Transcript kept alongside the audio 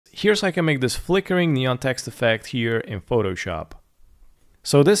here's how I can make this flickering neon text effect here in Photoshop.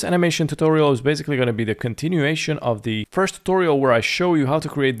 So this animation tutorial is basically going to be the continuation of the first tutorial where I show you how to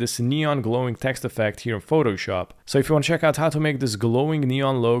create this neon glowing text effect here in Photoshop. So if you want to check out how to make this glowing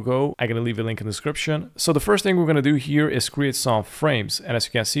neon logo, I'm going to leave a link in the description. So the first thing we're going to do here is create some frames. And as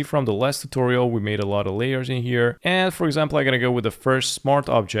you can see from the last tutorial, we made a lot of layers in here. And for example, I'm going to go with the first smart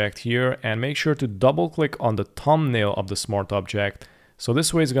object here and make sure to double click on the thumbnail of the smart object. So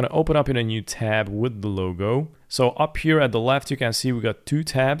this way it's going to open up in a new tab with the logo. So up here at the left, you can see we got two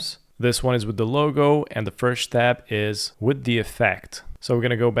tabs. This one is with the logo and the first tab is with the effect. So we're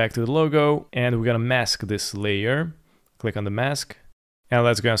going to go back to the logo and we're going to mask this layer. Click on the mask and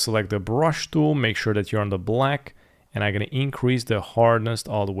let's go and select the brush tool. Make sure that you're on the black and I'm going to increase the hardness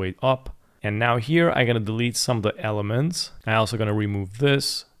all the way up. And now here I'm going to delete some of the elements. I'm also going to remove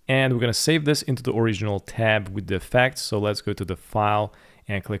this. And we're going to save this into the original tab with the effects. So let's go to the file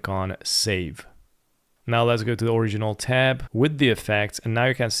and click on save. Now let's go to the original tab with the effects. And now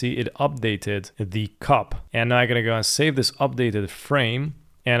you can see it updated the cup. And now I'm going to go and save this updated frame.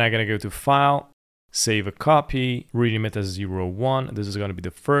 And I'm going to go to file, save a copy, rename it as 01. This is going to be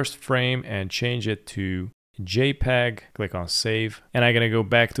the first frame and change it to JPEG, click on save, and I'm gonna go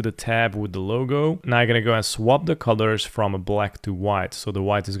back to the tab with the logo. Now I'm gonna go and swap the colors from black to white. So the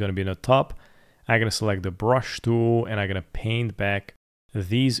white is gonna be in the top. I'm gonna select the brush tool and I'm gonna paint back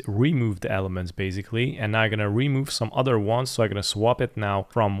these removed elements basically. And now I'm gonna remove some other ones. So I'm gonna swap it now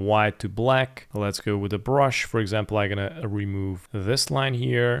from white to black. Let's go with the brush. For example, I'm gonna remove this line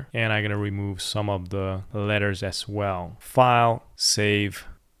here and I'm gonna remove some of the letters as well. File, save,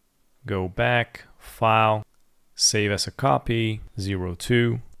 go back, file, save as a copy,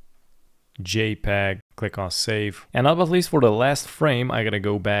 02, JPEG, click on save. And up at least for the last frame, I'm gonna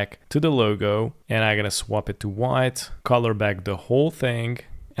go back to the logo and I'm gonna swap it to white, color back the whole thing.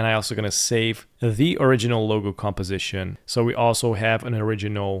 And I'm also gonna save the original logo composition. So we also have an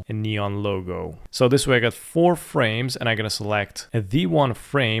original neon logo. So this way I got 4 frames and I'm gonna select the one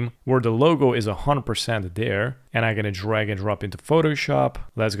frame where the logo is 100% there. And I'm gonna drag and drop into Photoshop.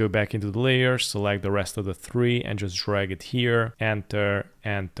 Let's go back into the layers, select the rest of the 3 and just drag it here. Enter,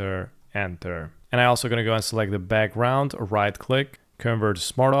 enter, enter. And I'm also gonna go and select the background, right click, convert to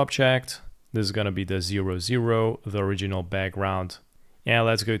smart object. This is gonna be the 00, the original background. And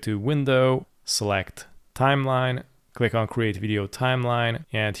let's go to window, select timeline, click on create video timeline,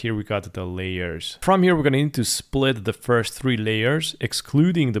 and here we got the layers. From here, we're going to need to split the first 3 layers,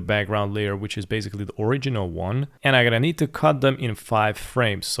 excluding the background layer, which is basically the original one. And I'm going to need to cut them in 5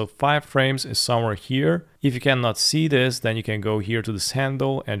 frames. So 5 frames is somewhere here. If you cannot see this, then you can go here to this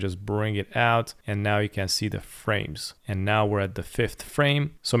handle and just bring it out. And now you can see the frames. And now we're at the 5th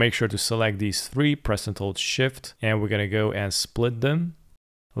frame. So make sure to select these 3, press and hold shift, and we're going to go and split them.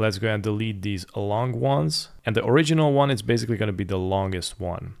 Let's go and delete these long ones. And the original one is basically going to be the longest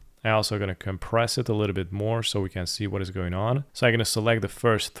one. I'm also going to compress it a little bit more so we can see what is going on. So I'm going to select the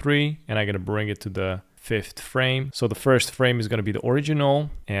first 3 and I'm going to bring it to the 5th frame. So the first frame is going to be the original.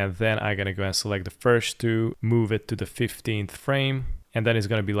 And then I'm going to go and select the first 2, move it to the 15th frame. And then it's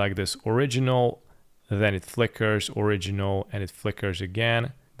going to be like this: original, then it flickers, original, and it flickers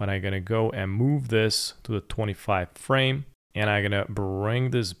again. But I'm going to go and move this to the 25th frame. And I'm gonna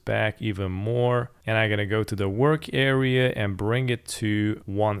bring this back even more. And I'm gonna go to the work area and bring it to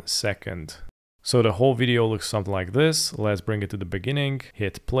 1 second. So the whole video looks something like this. Let's bring it to the beginning,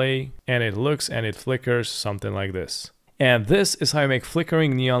 hit play, and it looks and it flickers something like this. And this is how I make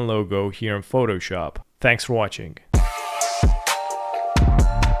flickering neon logo here in Photoshop. Thanks for watching.